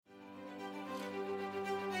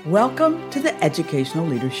Welcome to the Educational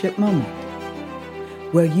Leadership Moment,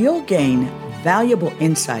 where you'll gain valuable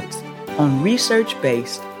insights on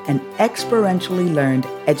research-based and experientially learned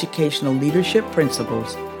educational leadership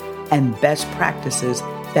principles and best practices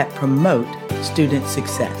that promote student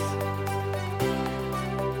success.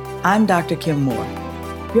 I'm Dr. Kim Moore,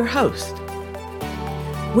 your host.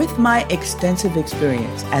 With my extensive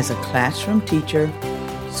experience as a classroom teacher,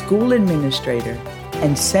 school administrator,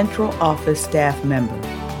 and central office staff member,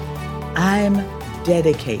 I'm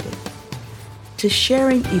dedicated to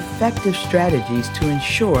sharing effective strategies to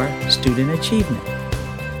ensure student achievement.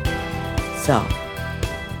 So,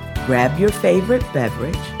 grab your favorite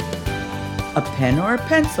beverage, a pen or a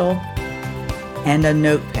pencil, and a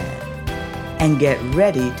notepad, and get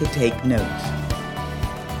ready to take notes.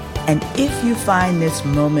 And if you find this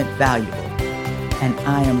moment valuable, and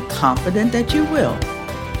I am confident that you will,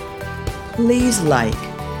 please like,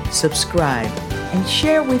 subscribe, and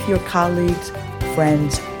share with your colleagues,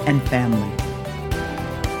 friends, and family.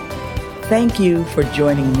 Thank you for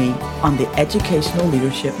joining me on the Educational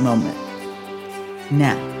Leadership Moment.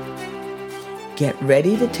 Now, get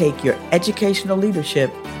ready to take your educational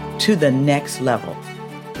leadership to the next level.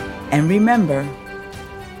 And remember,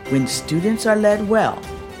 when students are led well,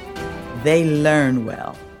 they learn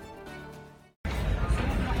well.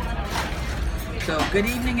 So good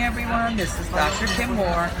evening, everyone. This is Dr. Kim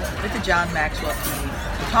Moore with the John Maxwell team,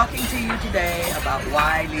 talking to you today about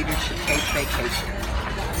why leaders should take vacation.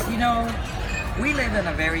 You know, we live in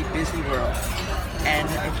a very busy world, and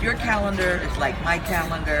if your calendar is like my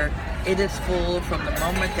calendar, it is full from the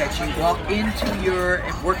moment that you walk into your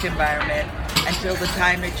work environment until the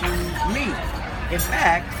time that you leave. In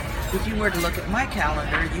fact, if you were to look at my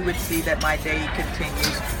calendar, you would see that my day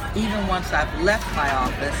continues even once I've left my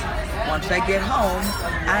office. Once I get home,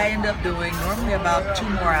 I end up doing normally about 2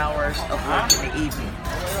 more hours of work in the evening.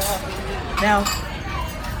 Now,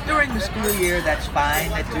 during the school year, that's fine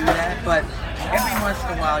to do that, but every once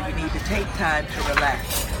in a while you need to take time to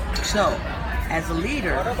relax. So, as a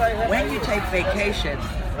leader, when you take vacation,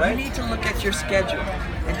 you need to look at your schedule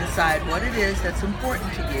and decide what it is that's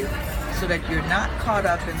important to you so that you're not caught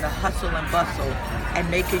up in the hustle and bustle and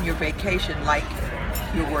making your vacation like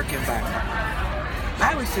your work environment.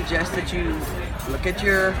 I would suggest that you look at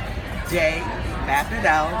your day, map it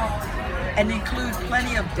out, and include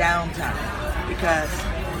plenty of downtime, because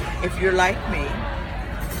if you're like me,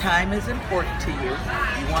 time is important to you.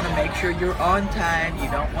 You want to make sure you're on time, you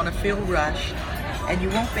don't want to feel rushed, and you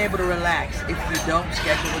won't be able to relax if you don't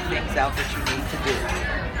schedule the things out that you need to do.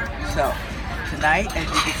 So, tonight, as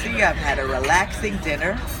you can see, I've had a relaxing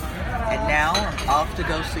dinner, and now I'm off to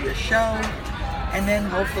go see a show, and then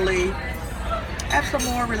hopefully have some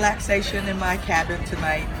more relaxation in my cabin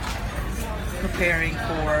tonight, preparing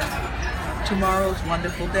for tomorrow's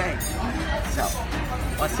wonderful day. So,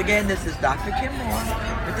 once again, this is Dr. Kim Moore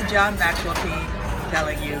with the John Maxwell team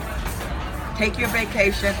telling you, take your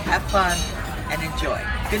vacation, have fun, and enjoy.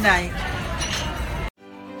 Good night.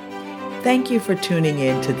 Thank you for tuning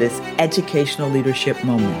in to this Educational Leadership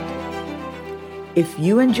Moment. If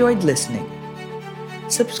you enjoyed listening,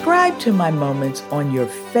 subscribe to my moments on your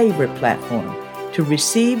favorite platform to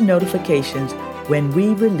receive notifications when we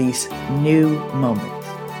release new moments.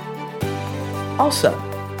 Also,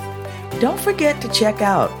 don't forget to check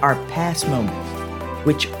out our past moments,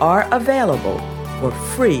 which are available for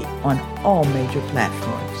free on all major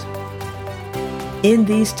platforms. In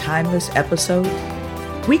these timeless episodes,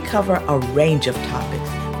 we cover a range of topics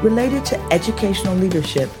related to educational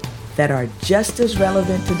leadership that are just as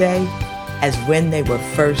relevant today as when they were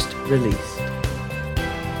first released.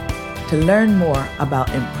 To learn more about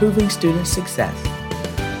improving student success,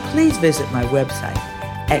 please visit my website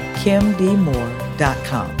at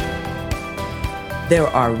kimdmoore.com. There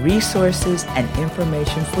are resources and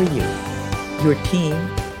information for you, your team,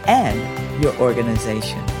 and your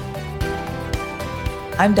organization.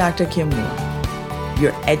 I'm Dr. Kim Moore,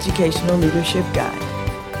 your educational leadership guide,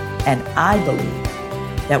 and I believe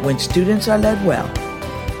that when students are led well,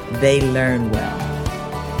 they learn well.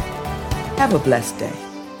 Have a blessed day.